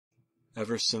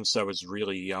Ever since I was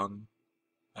really young,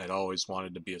 I'd always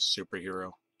wanted to be a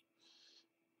superhero.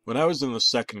 When I was in the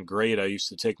second grade, I used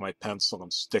to take my pencil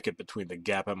and stick it between the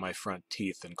gap in my front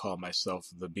teeth and call myself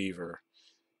the Beaver.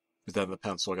 But then the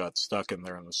pencil got stuck in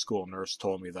there and the school nurse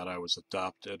told me that I was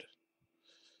adopted.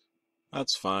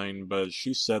 That's fine, but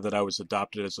she said that I was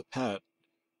adopted as a pet,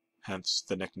 hence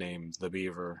the nickname the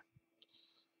Beaver.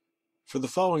 For the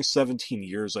following 17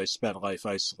 years, I spent life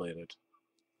isolated,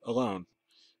 alone,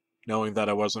 knowing that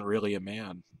I wasn't really a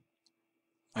man.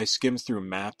 I skimmed through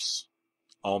maps,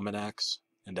 almanacs,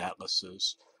 and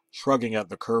atlases, shrugging at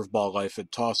the curveball life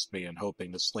had tossed me and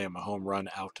hoping to slam a home run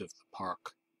out of the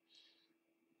park.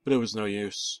 But it was no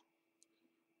use.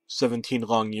 17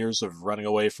 long years of running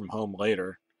away from home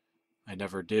later, I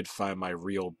never did find my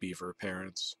real beaver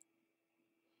parents.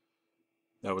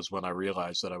 That was when I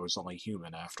realized that I was only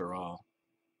human after all.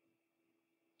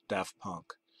 Daft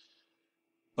Punk.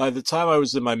 By the time I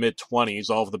was in my mid-20s,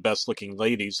 all of the best-looking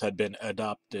ladies had been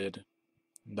adopted,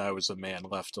 and I was a man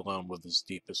left alone with his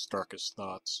deepest, darkest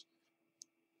thoughts.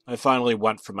 I finally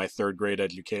went for my third-grade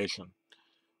education.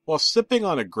 While sipping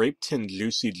on a grape-tinned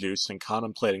juicy juice and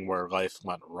contemplating where life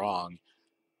went wrong,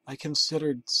 I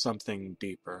considered something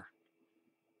deeper.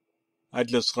 I'd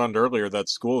just learned earlier that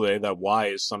school day that Y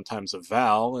is sometimes a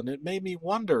vowel, and it made me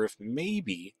wonder if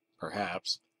maybe,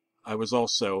 perhaps, I was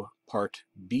also part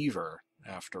beaver,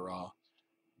 after all.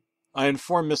 I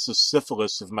informed Mrs.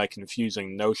 Syphilis of my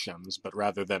confusing notions, but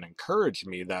rather than encourage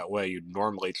me that way you'd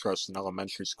normally trust an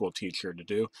elementary school teacher to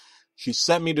do, she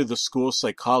sent me to the school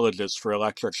psychologist for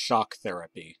electric shock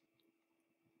therapy.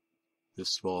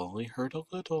 "This will only hurt a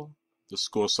little," the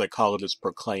school psychologist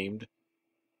proclaimed.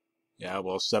 Yeah,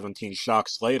 well, 17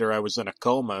 shocks later, I was in a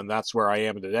coma, and that's where I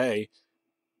am today.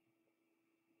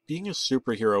 Being a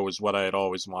superhero was what I had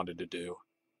always wanted to do.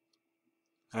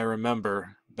 I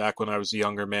remember, back when I was a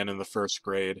younger man in the first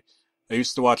grade, I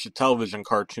used to watch a television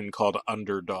cartoon called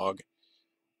Underdog.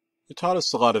 It taught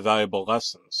us a lot of valuable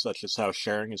lessons, such as how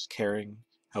sharing is caring,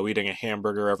 how eating a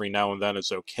hamburger every now and then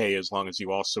is okay as long as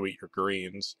you also eat your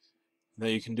greens, and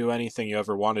that you can do anything you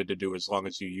ever wanted to do as long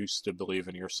as you used to believe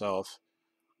in yourself.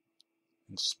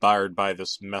 Inspired by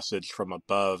this message from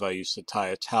above, I used to tie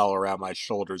a towel around my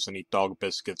shoulders and eat dog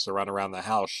biscuits and run around the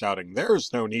house shouting,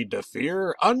 "There's no need to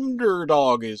fear,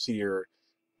 Underdog is here!"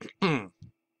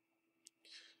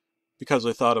 Because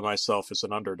I thought of myself as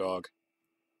an underdog.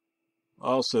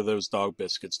 Also, those dog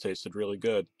biscuits tasted really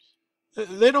good.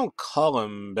 They don't call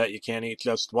 'em "bet you can't eat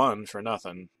just one" for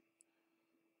nothing.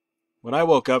 When I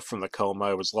woke up from the coma,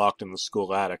 I was locked in the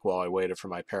school attic while I waited for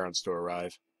my parents to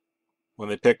arrive. When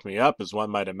they picked me up, as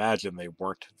one might imagine, they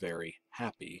weren't very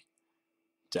happy.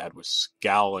 Dad was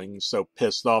scowling, so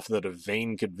pissed off that a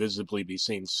vein could visibly be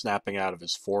seen snapping out of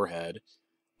his forehead.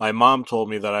 My mom told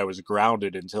me that I was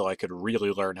grounded until I could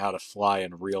really learn how to fly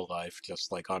in real life,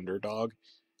 just like Underdog.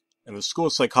 And the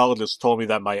school psychologist told me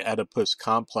that my Oedipus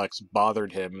complex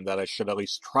bothered him and that I should at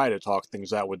least try to talk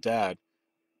things out with Dad.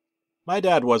 My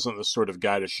dad wasn't the sort of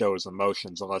guy to show his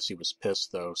emotions unless he was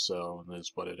pissed, though, so it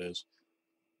is what it is.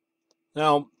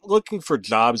 Now, looking for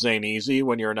jobs ain't easy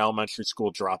when you're an elementary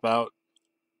school dropout.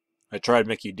 I tried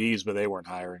Mickey D's, but they weren't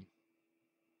hiring.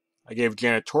 I gave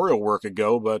janitorial work a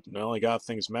go, but it only got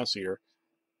things messier.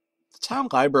 The town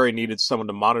library needed someone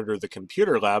to monitor the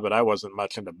computer lab, but I wasn't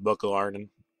much into book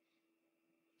learning.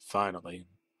 Finally,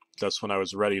 just when I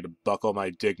was ready to buckle my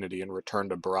dignity and return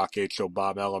to Barack H.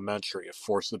 Obama Elementary, a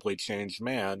forcibly changed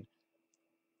man,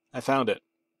 I found it.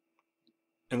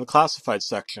 In the classified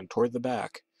section, toward the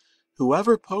back.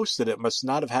 Whoever posted it must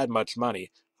not have had much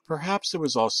money. Perhaps it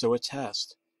was also a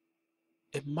test.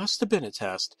 It must have been a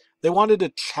test. They wanted to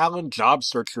challenge job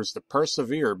searchers to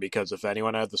persevere because if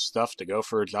anyone had the stuff to go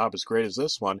for a job as great as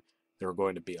this one, there were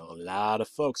going to be a lot of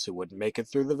folks who wouldn't make it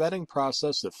through the vetting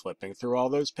process of flipping through all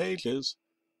those pages.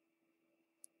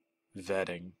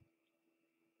 Vetting.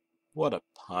 What a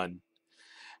pun.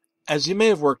 As you may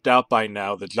have worked out by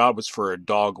now, the job was for a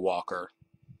dog walker.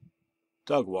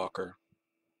 Dog walker.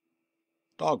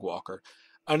 Dog walker.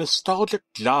 A nostalgic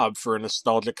job for a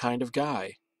nostalgic kind of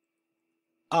guy.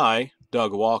 I,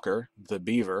 Doug Walker, the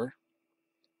Beaver,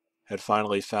 had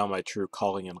finally found my true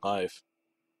calling in life.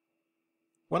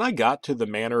 When I got to the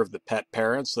manor of the pet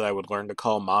parents that I would learn to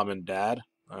call Mom and Dad,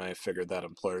 I figured that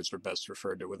employers were best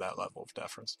referred to with that level of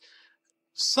deference,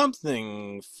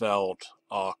 something felt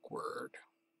awkward.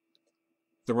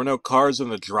 There were no cars in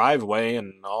the driveway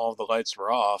and all the lights were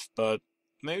off, but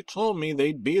they told me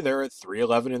they'd be there at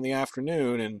 3:11 in the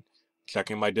afternoon, and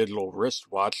checking my digital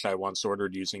wristwatch I once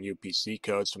ordered using UPC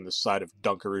codes from the side of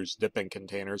Dunkaroo's dipping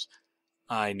containers,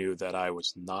 I knew that I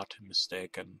was not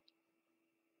mistaken.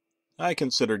 I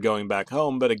considered going back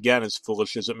home, but again, as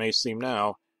foolish as it may seem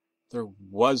now, there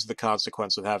was the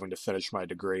consequence of having to finish my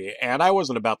degree, and I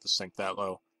wasn't about to sink that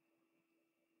low.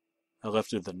 I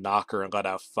lifted the knocker and let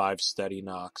out 5 steady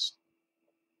knocks.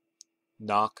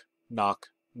 Knock, knock,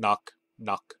 knock,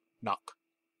 knock, knock.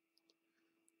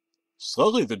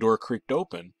 Slowly the door creaked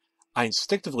open. I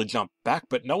instinctively jumped back,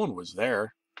 but no one was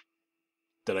there.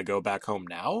 Did I go back home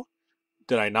now?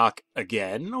 Did I knock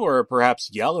again, or perhaps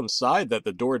yell inside that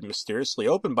the door had mysteriously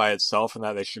opened by itself and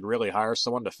that they should really hire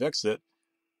someone to fix it?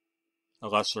 A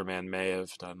lesser man may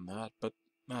have done that, but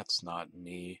that's not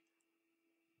me.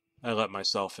 I let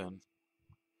myself in.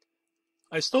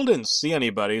 I still didn't see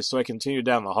anybody, so I continued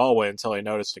down the hallway until I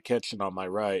noticed a kitchen on my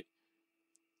right.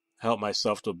 I helped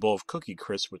myself to a bowl of Cookie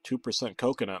Crisp with 2%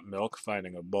 coconut milk,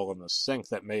 finding a bowl in the sink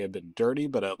that may have been dirty,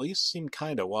 but at least seemed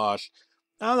kinda washed.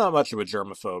 I'm not much of a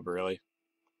germaphobe, really.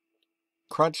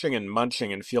 Crunching and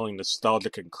munching and feeling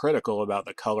nostalgic and critical about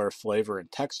the color, flavor,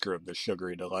 and texture of the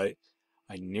sugary delight,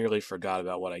 I nearly forgot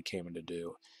about what I came in to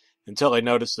do, until I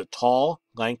noticed a tall,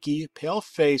 lanky,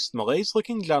 pale-faced,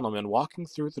 malaise-looking gentleman walking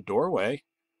through the doorway.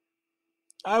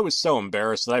 I was so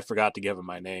embarrassed that I forgot to give him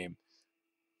my name.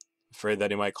 Afraid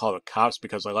that he might call the cops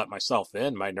because I let myself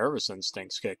in, my nervous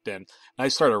instincts kicked in, and I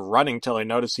started running till I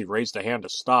noticed he raised a hand to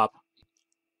stop.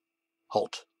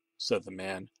 "Halt," said the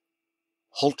man.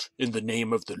 "Halt in the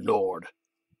name of the Lord."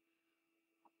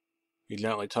 He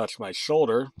gently touched my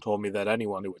shoulder, told me that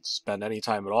anyone who would spend any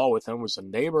time at all with him was a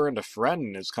neighbor and a friend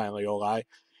in his kindly old eye,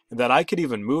 and that I could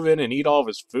even move in and eat all of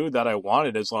his food that I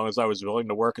wanted as long as I was willing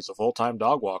to work as a full-time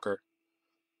dog walker.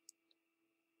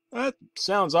 "That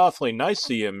sounds awfully nice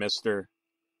of you, Mr.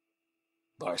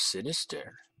 Bar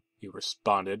Sinister," he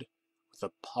responded, with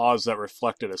a pause that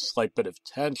reflected a slight bit of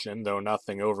tension, though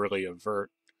nothing overly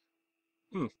overt.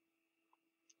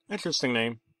 Interesting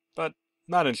name, but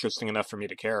not interesting enough for me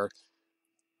to care.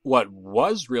 What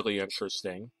was really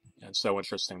interesting, and so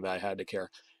interesting that I had to care,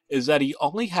 is that he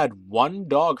only had one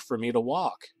dog for me to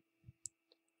walk.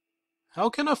 How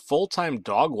can a full-time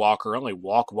dog walker only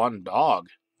walk one dog?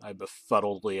 I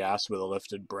befuddledly asked with a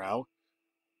lifted brow.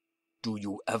 "Do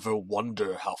you ever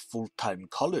wonder how full-time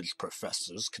college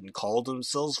professors can call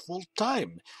themselves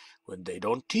full-time when they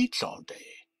don't teach all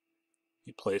day?"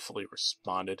 he playfully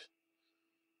responded.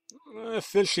 A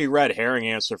fishy red herring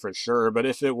answer for sure, but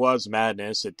if it was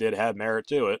madness, it did have merit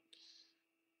to it.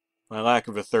 My lack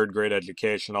of a third-grade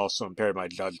education also impaired my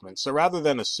judgment, so rather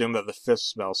than assume that the fish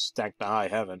smell stank to high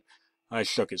heaven, I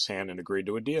shook his hand and agreed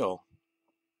to a deal,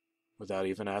 without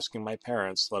even asking my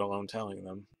parents, let alone telling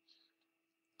them.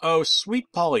 Oh,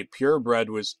 Sweet Polly Purebred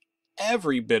was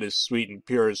every bit as sweet and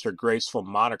pure as her graceful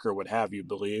moniker would have you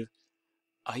believe.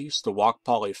 I used to walk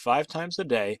Polly 5 times a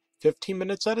day, 15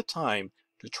 minutes at a time,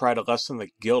 to try to lessen the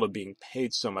guilt of being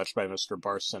paid so much by Mr.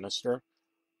 Bar Sinister,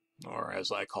 or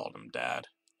as I called him, Dad.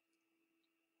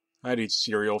 I'd eat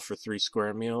cereal for 3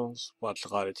 square meals, watch a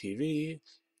lot of TV,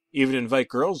 even invite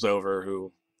girls over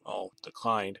who all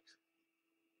declined.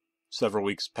 Several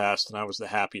weeks passed and I was the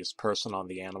happiest person on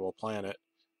the animal planet.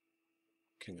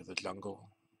 King of the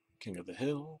jungle, king of the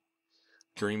hill,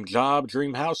 dream job,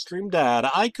 dream house, dream dad.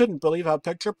 I couldn't believe how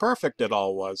picture perfect it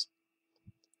all was.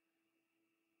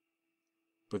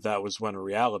 But that was when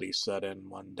reality set in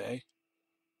one day.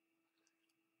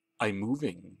 "I'm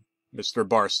moving," Mr.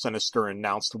 Bar Sinister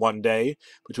announced one day,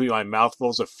 between my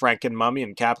mouthfuls of Franken-Mummy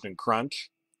and Captain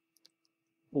Crunch.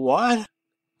 "What?"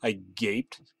 I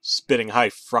gaped, spitting high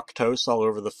fructose all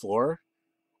over the floor.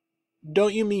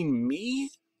 "Don't you mean me?"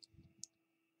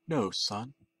 "No,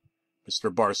 son,"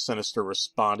 Mr. Bar Sinister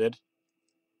responded.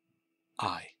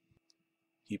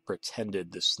 He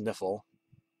pretended to sniffle.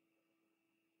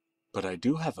 "But I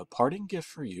do have a parting gift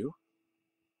for you."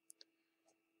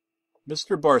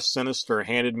 Mr. Bar Sinister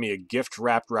handed me a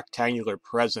gift-wrapped rectangular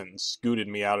present and scooted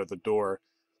me out of the door.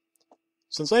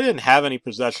 Since I didn't have any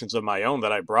possessions of my own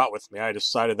that I brought with me, I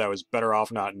decided that I was better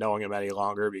off not knowing him any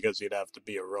longer because he'd have to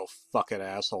be a real fucking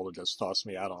asshole to just toss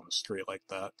me out on the street like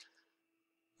that.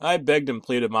 I begged and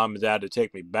pleaded Mom and Dad to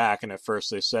take me back, and at first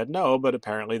they said no, but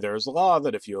apparently there's a law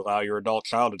that if you allow your adult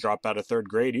child to drop out of 3rd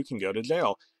grade, you can go to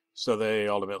jail. So they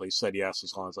ultimately said yes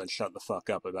as long as I'd shut the fuck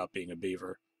up about being a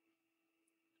beaver.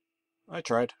 I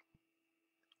tried.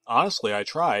 Honestly, I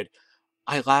tried.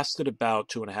 I lasted about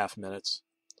 2.5 minutes.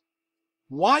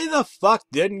 "Why the fuck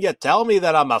didn't you tell me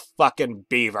that I'm a fucking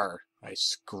beaver?" I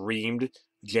screamed,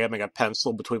 jamming a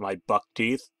pencil between my buck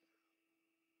teeth.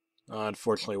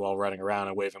 Unfortunately, while running around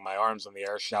and waving my arms in the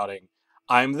air, shouting,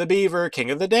 "I'm the beaver, king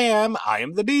of the dam! I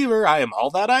am the beaver! I am all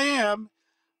that I am!"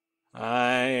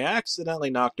 I accidentally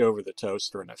knocked over the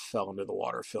toaster and it fell into the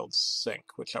water-filled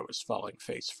sink, which I was falling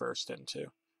face first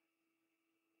into.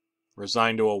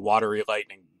 Resigned to a watery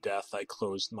lightning death, I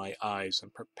closed my eyes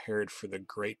and prepared for the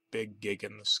great big gig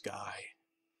in the sky.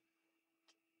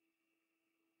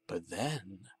 But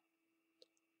then,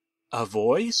 a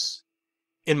voice?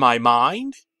 In my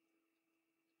mind?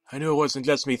 I knew it wasn't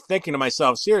just me thinking to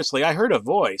myself. Seriously, I heard a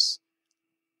voice.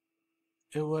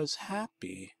 It was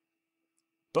happy,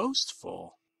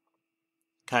 boastful,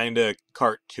 kinda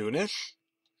cartoonish.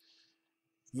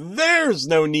 There's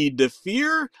no need to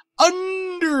fear.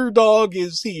 Underdog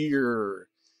is here,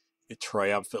 it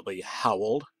triumphantly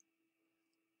howled.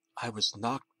 I was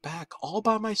knocked back all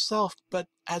by myself, but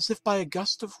as if by a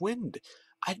gust of wind.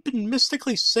 I'd been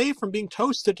mystically saved from being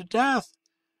toasted to death.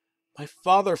 My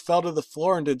father fell to the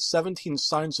floor and did 17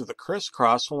 signs of the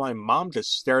crisscross while my mom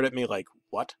just stared at me like,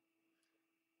 what?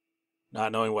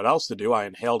 Not knowing what else to do, I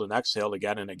inhaled and exhaled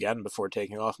again and again before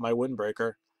taking off my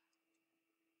windbreaker.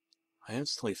 I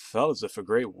instantly felt as if a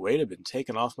great weight had been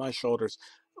taken off my shoulders.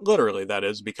 Literally, that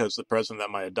is, because the present that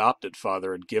my adopted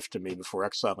father had gifted me before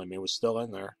exiling me was still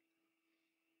in there.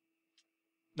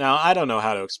 Now, I don't know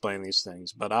how to explain these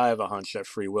things, but I have a hunch that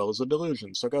free will is a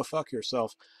delusion, so go fuck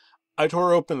yourself. I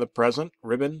tore open the present,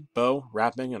 ribbon, bow,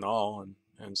 wrapping, and all, and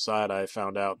inside I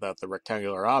found out that the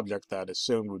rectangular object that I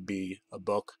assumed would be a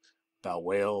book about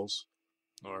whales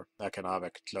or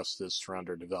economic justice for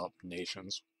underdeveloped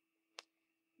nations.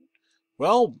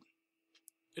 Well,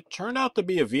 it turned out to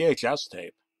be a VHS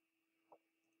tape.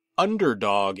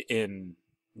 Underdog in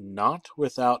Not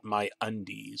Without My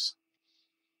Undies.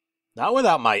 Not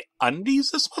Without My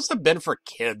Undies? This must have been for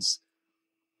kids.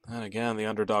 And again, the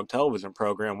Underdog television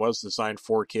program was designed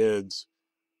for kids.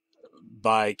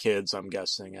 By kids, I'm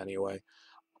guessing, anyway.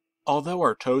 Although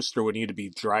our toaster would need to be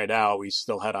dried out, we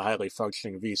still had a highly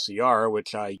functioning VCR,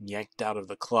 which I yanked out of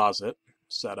the closet,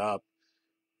 set up.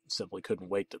 Simply couldn't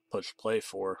wait to push play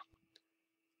for.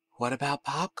 What about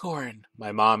popcorn?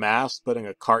 My mom asked, putting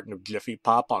a carton of Jiffy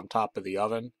Pop on top of the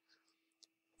oven.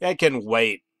 It can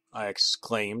wait, I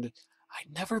exclaimed.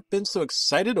 I'd never been so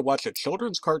excited to watch a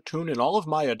children's cartoon in all of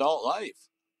my adult life.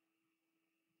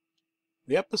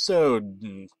 The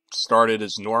episode started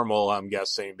as normal, I'm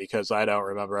guessing, because I don't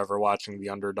remember ever watching the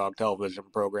Underdog television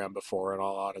program before, in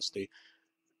all honesty.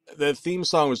 The theme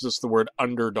song was just the word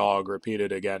underdog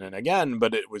repeated again and again,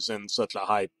 but it was in such a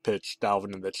high-pitched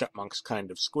Alvin and the Chipmunks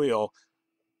kind of squeal.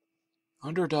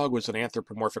 Underdog was an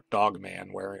anthropomorphic dog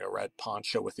man wearing a red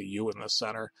poncho with a U in the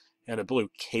center, and a blue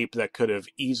cape that could have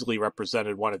easily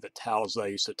represented one of the towels that I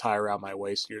used to tie around my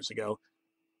waist years ago.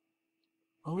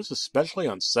 What was especially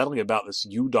unsettling about this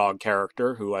U-Dog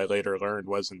character, who I later learned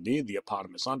was indeed the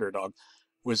eponymous Underdog,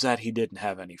 was that he didn't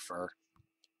have any fur.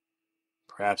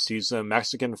 Perhaps he's a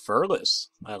Mexican furless,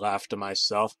 I laughed to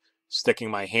myself,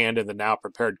 sticking my hand in the now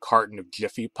prepared carton of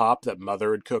Jiffy Pop that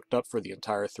Mother had cooked up for the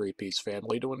entire three-piece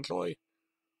family to enjoy.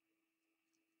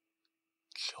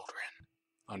 Children,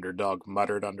 Underdog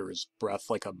muttered under his breath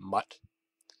like a mutt.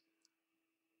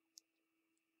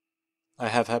 I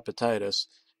have hepatitis.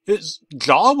 His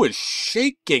jaw was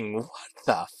shaking. What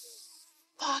the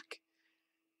fuck?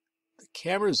 The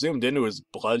camera zoomed into his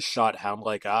bloodshot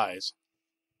hound-like eyes.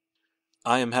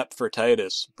 I am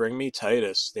hepatitis. Bring me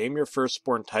Titus. Name your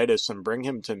firstborn Titus and bring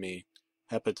him to me.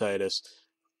 Hepatitis.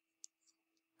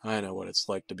 I know what it's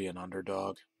like to be an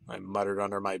underdog, I muttered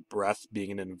under my breath,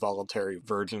 being an involuntary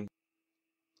virgin.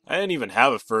 I didn't even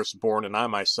have a firstborn, and I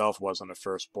myself wasn't a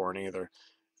firstborn either.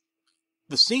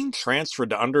 The scene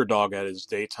transferred to Underdog at his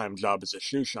daytime job as a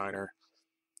shoe shiner.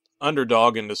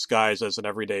 Underdog, in disguise as an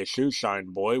everyday shoe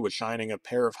shine boy, was shining a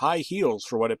pair of high heels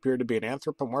for what appeared to be an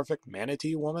anthropomorphic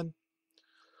manatee woman.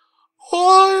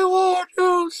 I want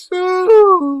new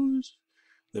shoes,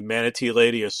 the manatee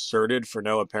lady asserted for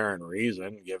no apparent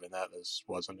reason, given that this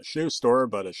wasn't a shoe store,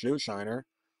 but a shoe shiner.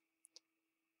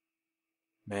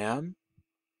 Ma'am?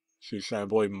 Shoe shine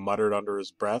boy muttered under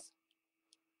his breath.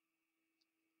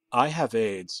 I have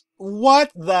AIDS.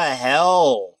 What the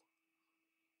hell?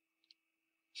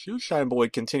 Shoe shine boy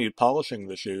continued polishing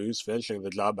the shoes, finishing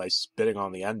the job by spitting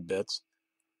on the end bits.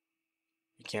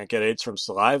 You can't get AIDS from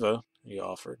saliva, he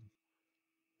offered.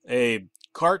 A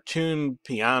cartoon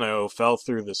piano fell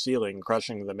through the ceiling,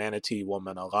 crushing the manatee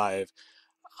woman alive.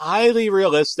 Highly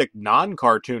realistic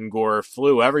non-cartoon gore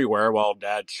flew everywhere while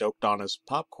Dad choked on his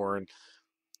popcorn.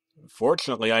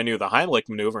 Fortunately, I knew the Heimlich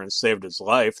maneuver and saved his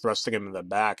life, thrusting him in the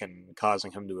back and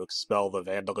causing him to expel the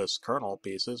vandalous kernel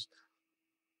pieces.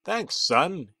 Thanks,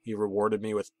 son, he rewarded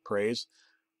me with praise.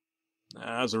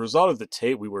 As a result of the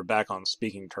tape, we were back on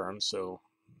speaking terms, so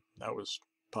that was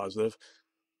positive.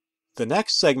 The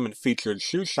next segment featured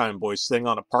Shoeshine Boy sitting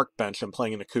on a park bench and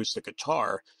playing an acoustic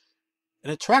guitar. An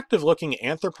attractive-looking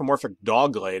anthropomorphic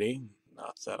dog lady,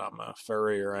 not that I'm a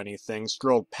furry or anything,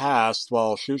 strolled past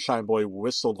while Shoeshine Boy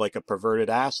whistled like a perverted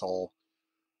asshole.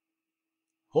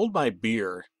 Hold my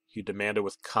beer, he demanded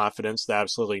with confidence to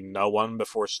absolutely no one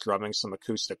before strumming some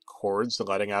acoustic chords and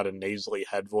letting out a nasally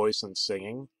head voice and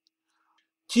singing.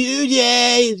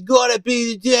 Today is gonna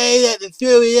be the day that they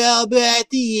throw it all back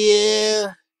to you.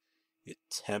 He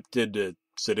attempted to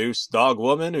seduce dog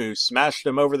woman who smashed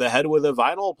him over the head with a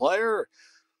vinyl player.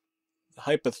 The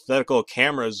hypothetical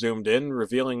camera zoomed in,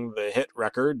 revealing the hit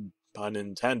record, pun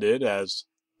intended, as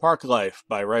Park Life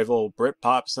by rival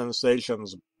Britpop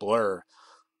sensations Blur.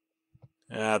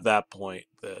 At that point,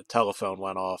 the telephone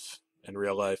went off in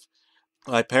real life.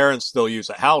 My parents still use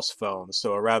a house phone,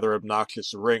 so a rather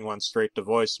obnoxious ring went straight to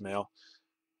voicemail.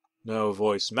 No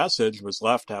voice message was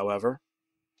left, however.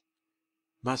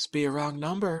 Must be a wrong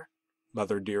number,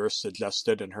 Mother Dearest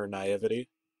suggested in her naivety.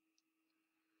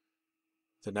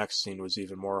 The next scene was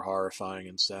even more horrifying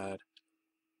and sad.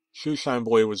 Shoeshine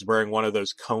Boy was wearing one of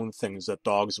those cone things that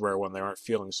dogs wear when they aren't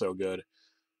feeling so good.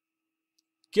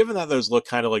 Given that those look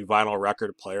kind of like vinyl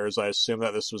record players, I assume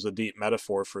that this was a deep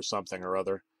metaphor for something or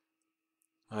other.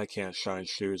 I can't shine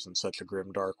shoes in such a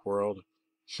grim, dark world,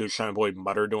 Shoeshine Boy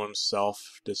muttered to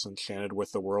himself, disenchanted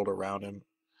with the world around him.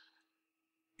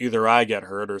 Either I get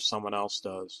hurt or someone else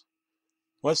does.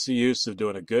 What's the use of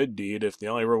doing a good deed if the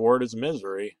only reward is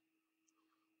misery?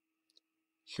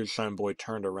 Shoeshine Boy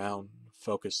turned around,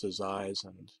 focused his eyes,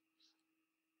 and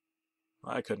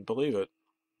I couldn't believe it.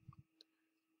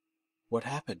 What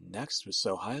happened next was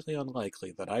so highly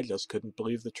unlikely that I just couldn't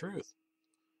believe the truth.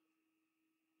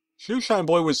 Shoeshine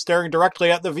Boy was staring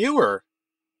directly at the viewer.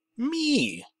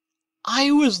 Me!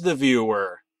 I was the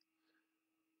viewer!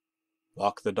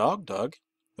 Walk the dog, Doug.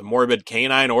 The morbid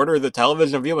canine order of the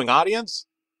television viewing audience?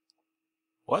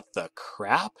 What the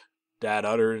crap? Dad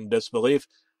uttered in disbelief.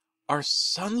 Our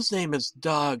son's name is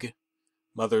Doug,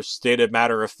 Mother stated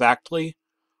matter-of-factly.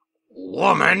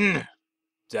 Woman!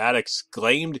 Dad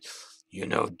exclaimed. You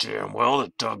know damn well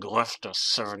that Doug left us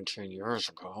 17 years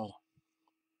ago.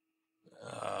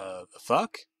 The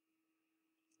fuck?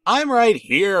 I'm right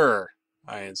here,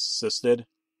 I insisted.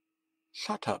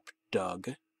 Shut up,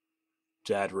 Doug,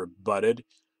 Dad rebutted.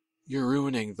 You're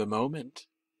ruining the moment.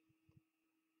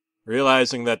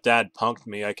 Realizing that Dad punked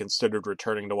me, I considered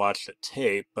returning to watch the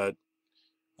tape, but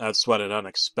that's when an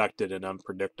unexpected and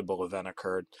unpredictable event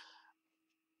occurred.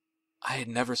 I had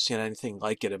never seen anything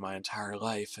like it in my entire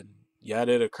life, and yet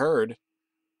it occurred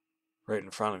right in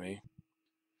front of me.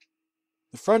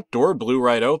 The front door blew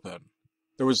right open.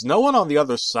 There was no one on the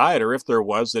other side, or if there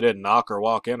was, they didn't knock or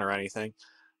walk in or anything.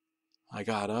 I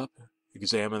got up,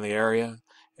 examined the area,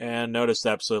 and noticed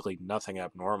absolutely nothing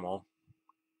abnormal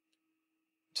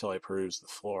until I perused the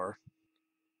floor.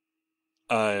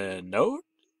 A note?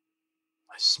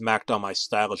 I smacked on my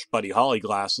stylish Buddy Holly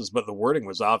glasses, but the wording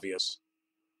was obvious.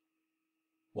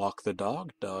 Walk the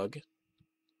dog, Doug.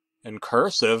 In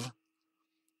cursive.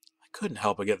 I couldn't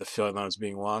help but get the feeling that I was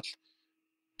being watched.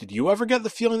 Did you ever get the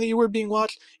feeling that you were being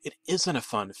watched? It isn't a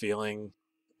fun feeling.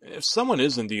 If someone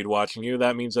is indeed watching you,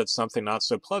 that means that something not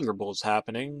so pleasurable is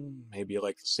happening. Maybe you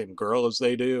like the same girl as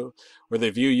they do, or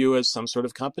they view you as some sort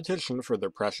of competition for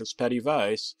their precious petty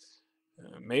vice.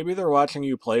 Maybe they're watching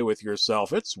you play with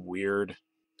yourself. It's weird.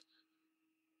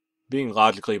 Being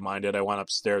logically minded, I went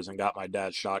upstairs and got my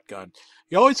dad's shotgun.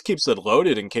 He always keeps it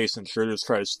loaded in case intruders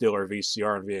try to steal our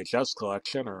VCR and VHS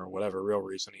collection, or whatever real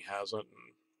reason he has it,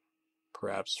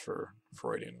 perhaps for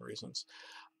Freudian reasons.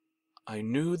 I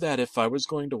knew that if I was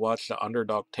going to watch the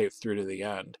Underdog tape through to the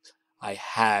end, I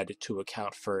had to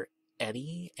account for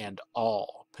any and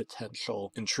all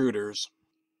potential intruders.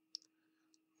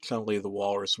 Chun-Li the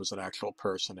Walrus was an actual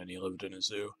person, and he lived in a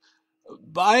zoo.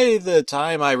 By the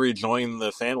time I rejoined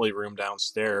the family room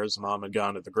downstairs, Mom had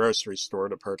gone to the grocery store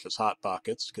to purchase Hot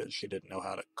Pockets because she didn't know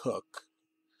how to cook.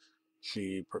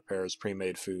 She prepares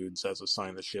pre-made foods as a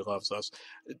sign that she loves us.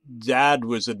 Dad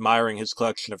was admiring his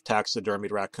collection of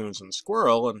taxidermied raccoons and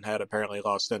squirrel and had apparently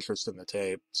lost interest in the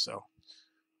tape, so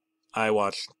I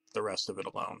watched the rest of it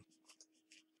alone.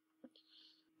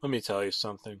 Let me tell you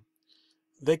something.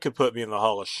 They could put me in the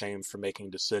Hall of Shame for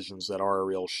making decisions that are a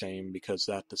real shame because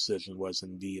that decision was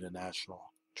indeed a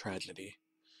national tragedy.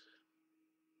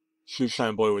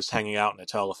 Shoeshine Boy was hanging out in a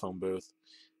telephone booth.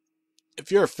 If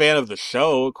you're a fan of the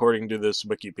show, according to this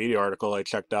Wikipedia article I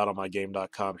checked out on my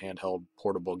Game.com handheld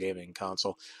portable gaming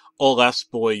console, OLS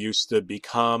Boy used to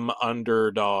become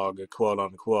Underdog,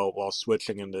 quote-unquote, while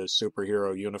switching into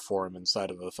superhero uniform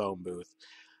inside of a phone booth.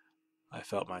 I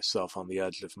felt myself on the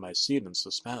edge of my seat in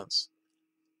suspense.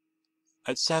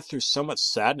 I'd sat through so much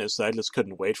sadness that I just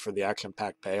couldn't wait for the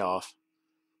action-packed payoff.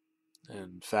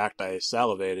 In fact, I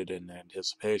salivated in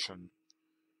anticipation.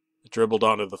 It dribbled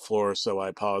onto the floor, so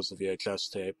I paused the VHS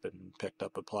tape and picked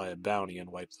up Apply a Bounty and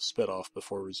wiped the spit off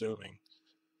before resuming.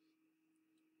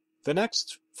 The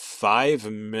next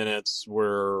 5 minutes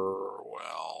were,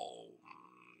 well,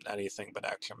 anything but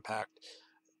action-packed.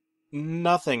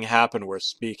 Nothing happened worth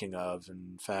speaking of.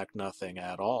 In fact, nothing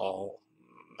at all.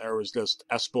 There was just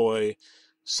S-Boy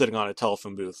sitting on a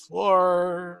telephone booth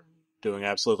floor, doing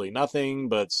absolutely nothing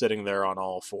but sitting there on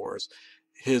all fours.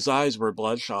 His eyes were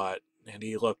bloodshot, and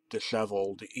he looked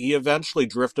disheveled. He eventually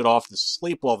drifted off to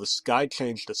sleep while the sky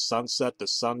changed to sunset to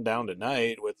sundown to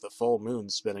night, with the full moon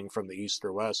spinning from the east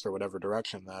or west, or whatever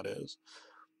direction that is.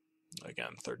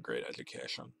 Again, third grade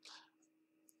education.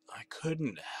 I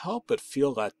couldn't help but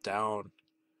feel let down.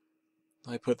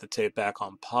 I put the tape back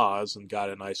on pause and got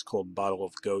an ice cold bottle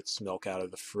of goat's milk out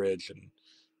of the fridge and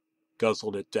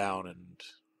guzzled it down, and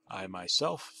I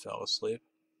myself fell asleep.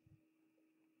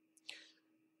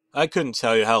 I couldn't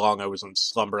tell you how long I was in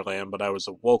slumberland, but I was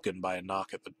awoken by a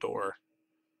knock at the door.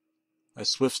 I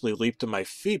swiftly leaped to my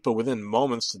feet, but within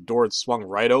moments the door had swung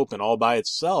right open all by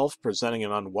itself, presenting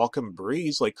an unwelcome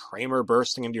breeze like Kramer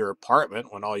bursting into your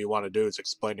apartment when all you want to do is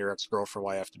explain to your ex-girlfriend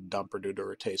why you have to dump her due to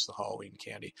her taste of Halloween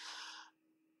candy.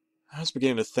 I was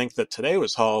beginning to think that today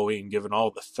was Halloween, given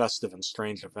all the festive and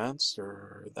strange events,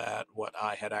 or that what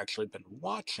I had actually been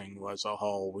watching was a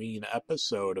Halloween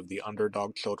episode of the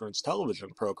Underdog children's television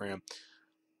program.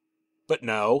 But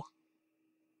no.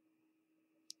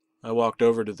 I walked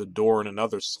over to the door, and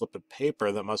another slip of paper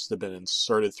that must have been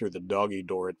inserted through the doggy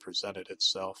door had presented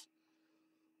itself.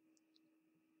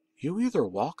 You either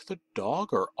walk the dog,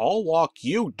 or I'll walk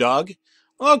you, Doug.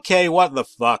 Okay, what the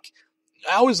fuck?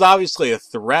 That was obviously a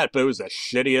threat, but it was the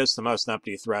shittiest and most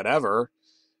empty threat ever.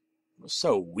 It was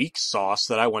so weak sauce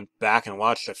that I went back and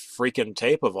watched a freaking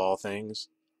tape of all things.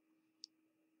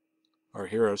 Our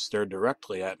hero stared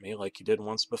directly at me like he did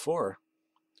once before.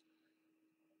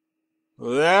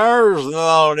 There's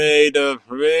no need to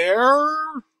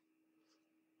fear.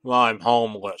 Well, I'm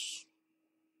homeless,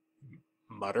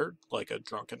 muttered like a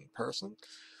drunken person.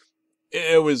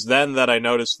 It was then that I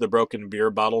noticed the broken beer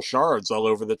bottle shards all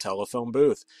over the telephone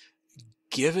booth.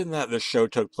 Given that the show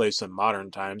took place in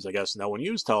modern times, I guess no one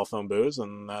used telephone booths,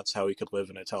 and that's how he could live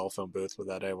in a telephone booth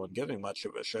without anyone giving much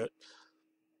of a shit.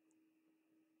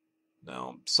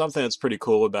 Now, something that's pretty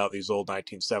cool about these old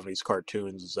 1970s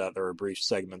cartoons is that there are brief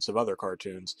segments of other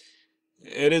cartoons.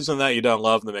 It isn't that you don't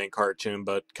love the main cartoon,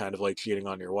 but kind of like cheating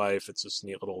on your wife, it's this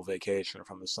neat little vacation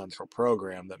from the central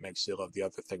program that makes you love the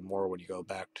other thing more when you go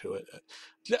back to it.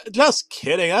 Just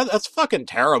kidding. That's fucking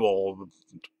terrible.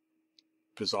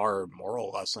 Bizarre moral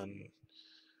lesson.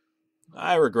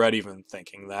 I regret even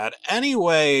thinking that.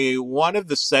 Anyway, one of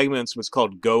the segments was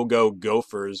called Go Go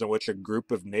Gophers, in which a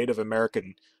group of Native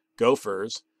American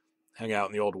gophers hang out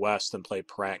in the Old West and play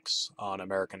pranks on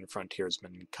American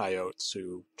frontiersmen coyotes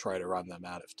who try to run them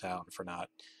out of town for not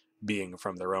being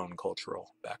from their own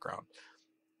cultural background.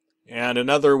 And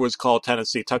another was called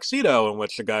Tennessee Tuxedo, in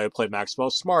which the guy who played Maxwell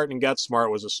Smart and Get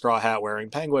Smart was a straw hat wearing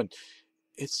penguin.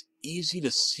 It's easy to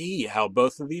see how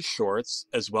both of these shorts,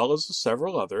 as well as the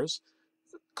several others,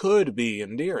 could be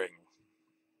endearing.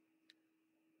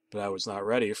 But I was not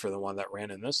ready for the one that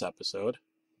ran in this episode.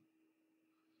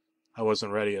 I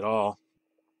wasn't ready at all.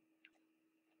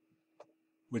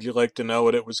 Would you like to know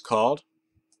what it was called?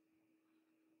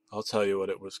 I'll tell you what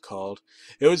it was called.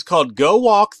 It was called Go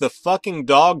Walk the Fucking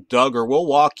Dog, Doug, or We'll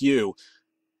Walk You.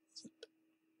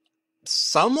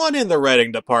 Someone in the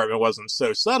writing department wasn't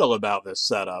so subtle about this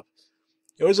setup.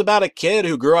 It was about a kid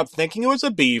who grew up thinking he was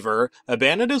a beaver,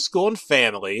 abandoned his school and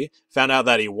family, found out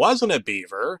that he wasn't a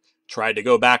beaver, tried to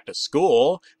go back to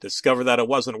school, discovered that it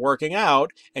wasn't working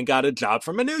out, and got a job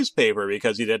from a newspaper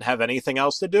because he didn't have anything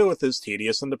else to do with his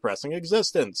tedious and depressing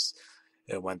existence.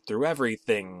 It went through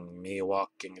everything. Me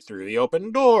walking through the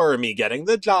open door, me getting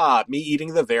the job, me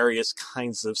eating the various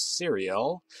kinds of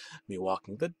cereal, me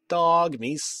walking the dog,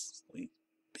 me sleeping,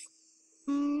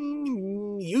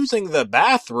 using the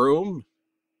bathroom.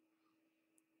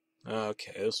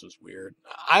 Okay, this was weird.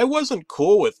 I wasn't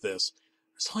cool with this.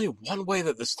 There's only one way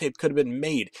that this tape could have been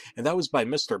made, and that was by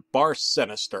Mr. Bar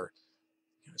Sinister.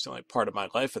 It was the only part of my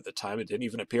life at the time. It didn't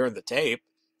even appear in the tape.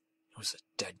 It was a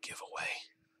dead giveaway.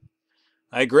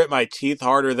 I grit my teeth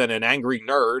harder than an angry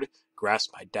nerd,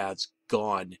 grasped my dad's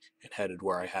gun, and headed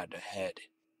where I had to head.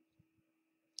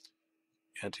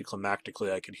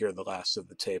 Anticlimactically, I could hear the last of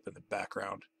the tape in the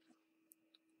background.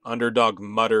 Underdog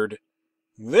muttered,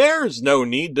 "There's no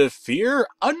need to fear.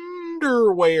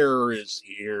 Underwear is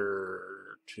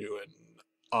here," to an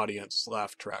audience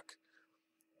laugh track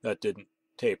that didn't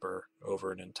taper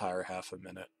over an entire half a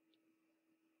minute.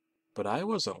 But I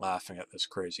wasn't laughing at this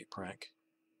crazy prank.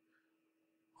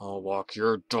 "I'll walk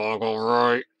your dog, all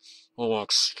right. I'll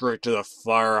walk straight to the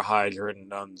fire hydrant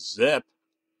and unzip,"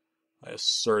 I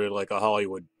asserted like a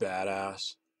Hollywood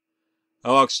badass.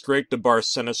 I walked straight to Bar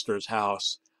Sinister's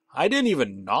house. I didn't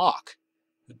even knock.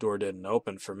 The door didn't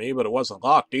open for me, but it wasn't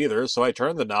locked either, so I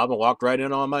turned the knob and walked right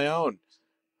in on my own.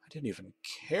 I didn't even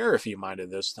care if he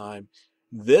minded this time.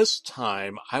 This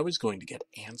time, I was going to get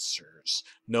answers.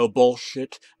 No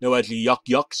bullshit, no edgy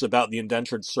yucks about the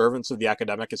indentured servants of the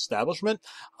academic establishment.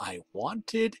 I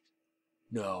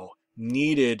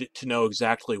needed to know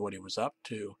exactly what he was up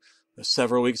to. The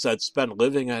several weeks I'd spent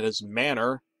living at his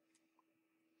manor.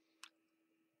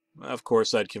 Of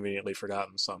course, I'd conveniently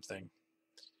forgotten something.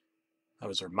 I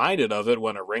was reminded of it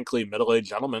when a wrinkly, middle-aged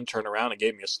gentleman turned around and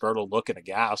gave me a startled look and a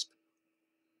gasp.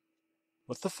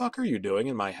 "What the fuck are you doing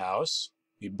in my house?"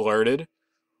 he blurted.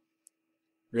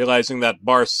 Realizing that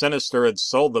Bar Sinister had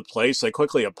sold the place, I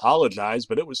quickly apologized,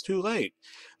 but it was too late.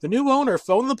 The new owner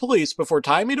phoned the police before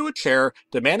tying me to a chair,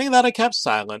 demanding that I kept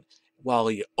silent, while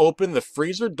he opened the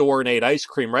freezer door and ate ice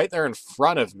cream right there in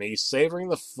front of me, savoring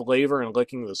the flavor and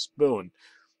licking the spoon.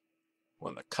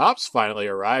 When the cops finally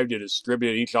arrived, he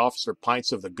distributed each officer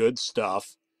pints of the good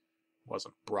stuff. It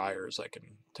wasn't Briar's, I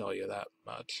can tell you that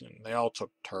much, and they all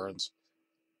took turns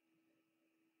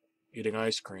eating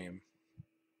ice cream.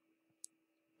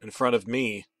 In front of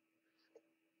me,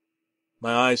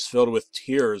 my eyes filled with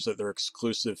tears at their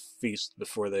exclusive feast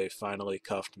before they finally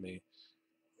cuffed me,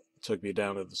 took me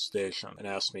down to the station, and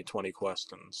asked me 20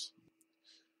 questions.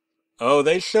 Oh,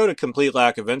 they showed a complete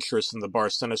lack of interest in the Bar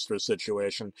Sinister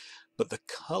situation, but the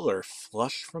color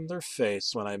flushed from their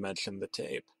face when I mentioned the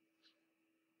tape.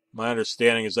 My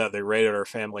understanding is that they raided our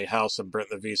family house and burnt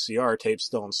the VCR tape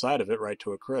still inside of it right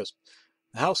to a crisp.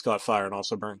 The house caught fire and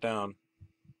also burnt down.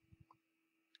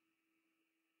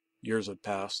 Years had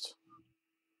passed.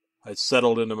 I'd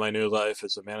settled into my new life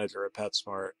as a manager at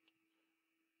PetSmart.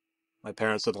 My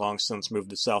parents had long since moved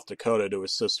to South Dakota to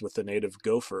assist with the native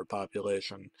gopher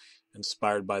population,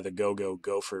 inspired by the Go-Go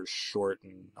Gophers short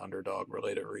and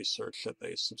Underdog-related research that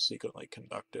they subsequently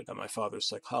conducted at my father's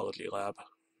psychology lab.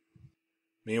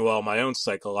 Meanwhile, my own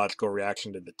psychological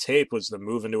reaction to the tape was to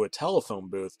move into a telephone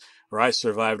booth, where I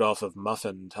survived off of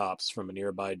muffin tops from a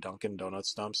nearby Dunkin'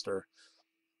 Donuts dumpster.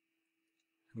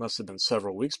 It must have been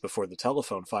several weeks before the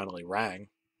telephone finally rang.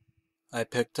 I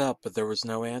picked up, but there was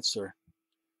no answer.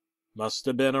 "Must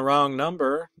have been a wrong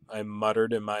number," I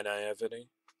muttered in my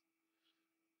naivety.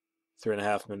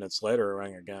 3.5 minutes later, it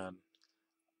rang again.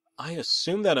 I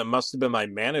assumed that it must have been my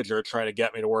manager trying to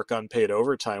get me to work unpaid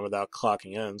overtime without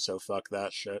clocking in, so fuck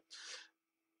that shit.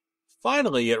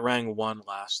 Finally, it rang one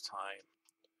last time.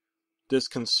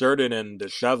 Disconcerted and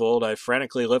disheveled, I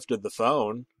frantically lifted the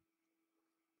phone.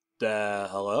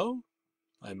 Hello?"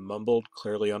 I mumbled,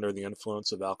 clearly under the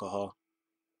influence of alcohol.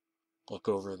 "Look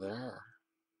over there,"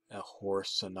 a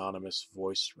hoarse, anonymous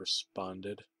voice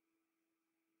responded.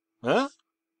 "Huh?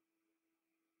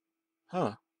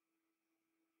 Huh?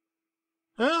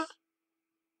 Huh?"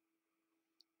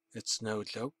 "It's no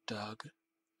joke, Doug."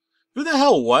 Who the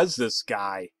hell was this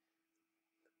guy?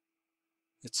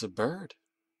 "It's a bird.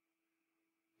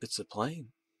 It's a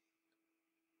plane.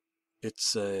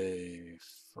 It's a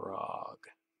frog."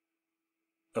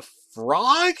 "A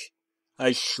frog?"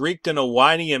 I shrieked in a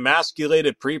whiny,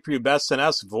 emasculated,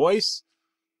 prepubescent-esque voice.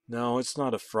 "No, it's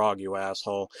not a frog, you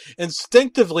asshole."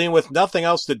 Instinctively, and with nothing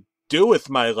else to do with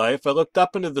my life, I looked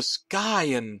up into the sky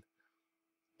and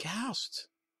gasped.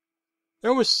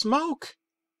 There was smoke.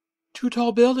 2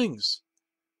 tall buildings.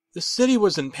 The city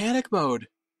was in panic mode.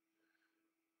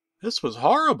 This was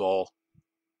horrible.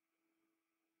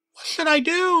 "What should I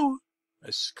do?" I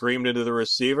screamed into the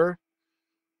receiver.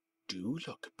 "Do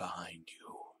look behind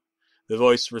you," the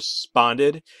voice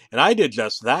responded, and I did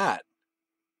just that.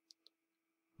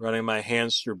 Running my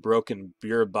hands through broken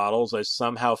beer bottles, I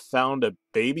somehow found a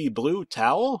baby blue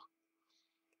towel.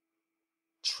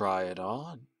 "Try it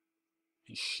on,"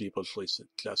 he sheepishly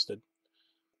suggested.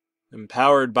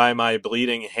 Empowered by my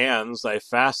bleeding hands, I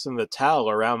fastened the towel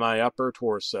around my upper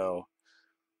torso.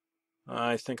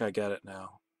 "I think I get it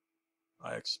now,"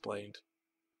 I explained.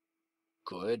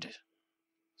 "Good,"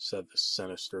 said the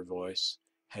sinister voice,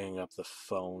 hanging up the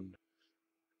phone.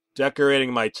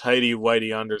 Decorating my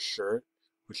tighty-whitey undershirt,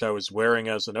 which I was wearing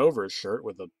as an overshirt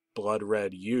with a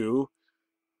blood-red U,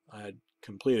 I had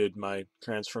completed my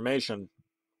transformation.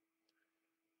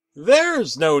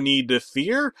 "There's no need to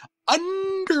fear.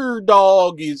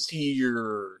 Underdog is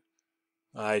here,"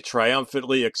 I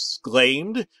triumphantly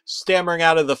exclaimed, stammering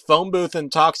out of the phone booth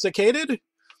intoxicated.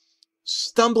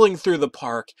 Stumbling through the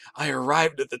park, I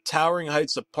arrived at the Towering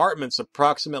Heights apartments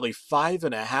approximately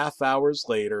 5.5 hours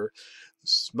later. The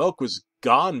smoke was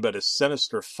gone, but a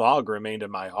sinister fog remained in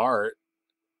my heart.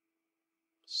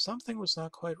 Something was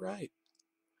not quite right.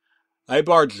 I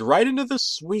barged right into the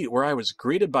suite where I was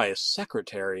greeted by a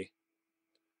secretary.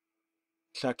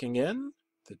 "Checking in?"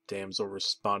 the damsel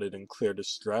responded in clear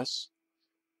distress.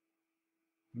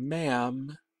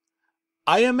 "Ma'am,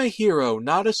 I am a hero,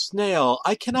 not a snail.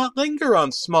 I cannot linger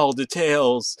on small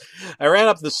details. I ran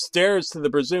up the stairs to the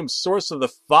presumed source of the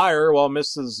fire while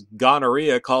Mrs.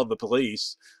 Gonorrhea called the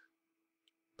police.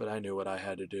 But I knew what I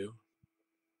had to do,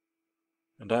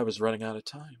 and I was running out of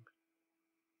time.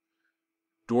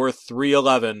 Door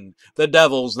 311, the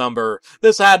devil's number.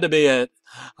 This had to be it.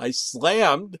 I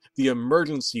slammed the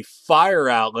emergency fire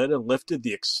outlet and lifted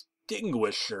the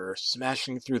extinguisher,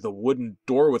 smashing through the wooden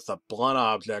door with a blunt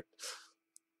object.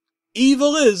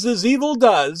 "Evil is as evil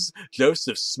does.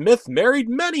 Joseph Smith married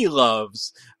many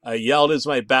loves," I yelled as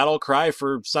my battle cry.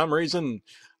 For some reason,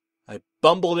 I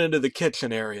bumbled into the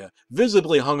kitchen area,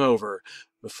 visibly hungover,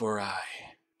 before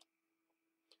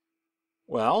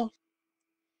Well,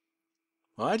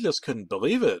 I just couldn't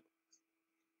believe it.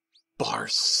 "Bar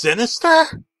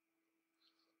Sinister?"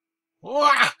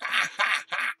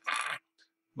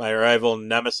 my rival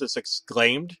nemesis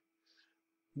exclaimed.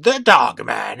 "The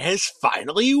Dogman has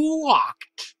finally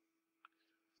walked."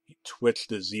 He twitched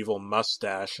his evil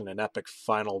mustache in an epic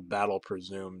final battle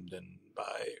presumed, and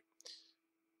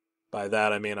by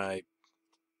that I mean I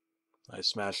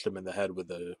smashed him in the head with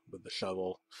the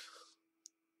shovel.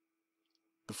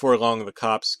 Before long, the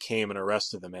cops came and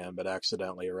arrested the man, but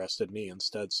accidentally arrested me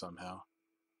instead somehow.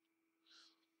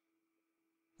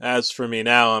 As for me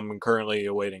now, I'm currently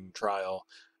awaiting trial.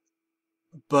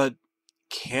 But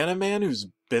can a man who's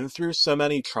been through so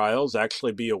many trials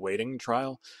actually be awaiting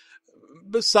trial?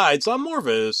 Besides, I'm more of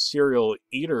a serial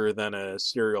eater than a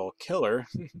serial killer.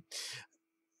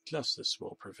 Justice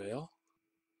will prevail.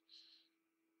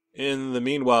 In the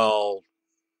meanwhile,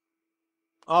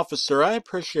 officer, I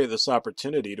appreciate this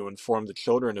opportunity to inform the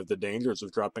children of the dangers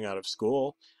of dropping out of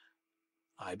school.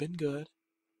 I've been good.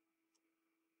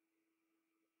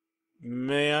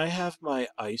 May I have my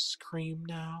ice cream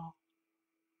now?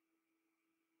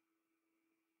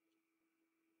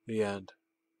 The end.